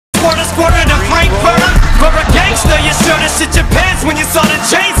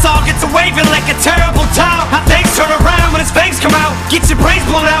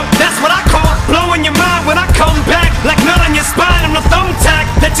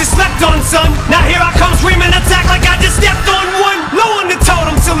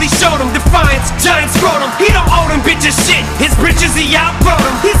bitches, he outrode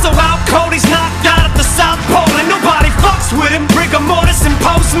him. He's so out cold, he's knocked out at the South Pole, and nobody fucks with him. Rigor mortis and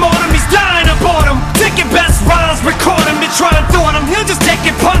post-mortem, he's dying of boredom. Take your best rhymes, record him, and try and thwart him. He'll just take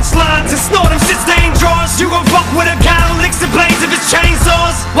your punchlines and snort him. Shit stain drawers. You gon' fuck with a guy who licks the blades of his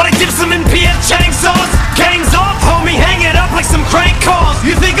chainsaws while he dips them in PF chainsaws. Gang's off, homie, hang it up like some crank calls.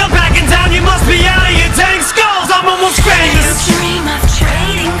 You think I'm backing down, you must be out of your dang skulls. I'm almost famous. You dream of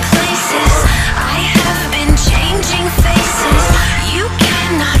trading places. I have been changing faces. You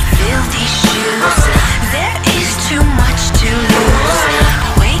cannot fill these shoes. There is too much to lose. I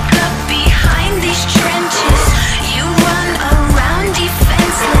wake up behind these trenches. You run around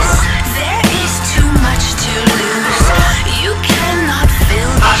defenseless. There is too much to lose. You cannot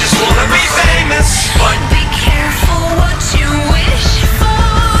fill these shoes. I just wanna be famous, but be careful what you wish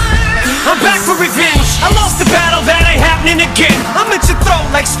for. I'm back for revenge. I lost the battle, that ain't happening again. I'm at your throat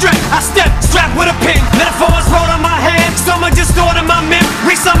like strep. I step strapped with a pin. Metaphors wrote on my hand. Someone just ordered my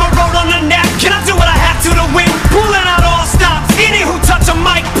memory. Someone wrote on the nap. Can I do what I have to win? Pulling out all stops. Any who touch a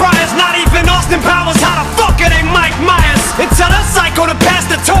mic priors. Not even Austin Powers. How the fuck are they Mike Myers? And tell that psycho to pass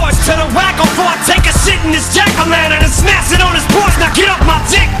the torch to the wacko before I take a shit in this jack-o'-lantern and smash it on his porch. Now get off my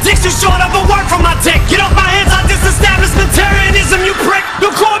dick. Dick's too short of a word from my dick. Get off my hands. I disestablishmentarianism, you prick.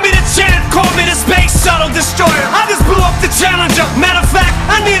 Don't call me the champ. Call me the space shuttle destroyer. I just blew up the Challenger. Matter of fact,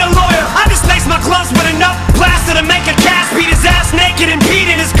 I need a lawyer. I just laced my gloves with enough plaster to make a cast. Beat his ass naked and beat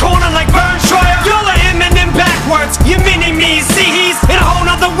in his corner like Vern Troyer. Y'all are him and then backwards. You mini-me's. See, he's in a whole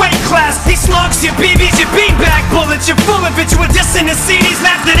nother weight class. He slugs your BBs, your beanbag bullets. You're full of it. You were dissing the CDs.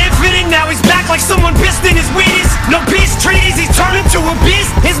 Laughed at infinite. Now he's back like someone pissed in his Wheaties. No peace treaties. He's turned into a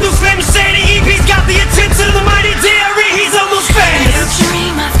beast.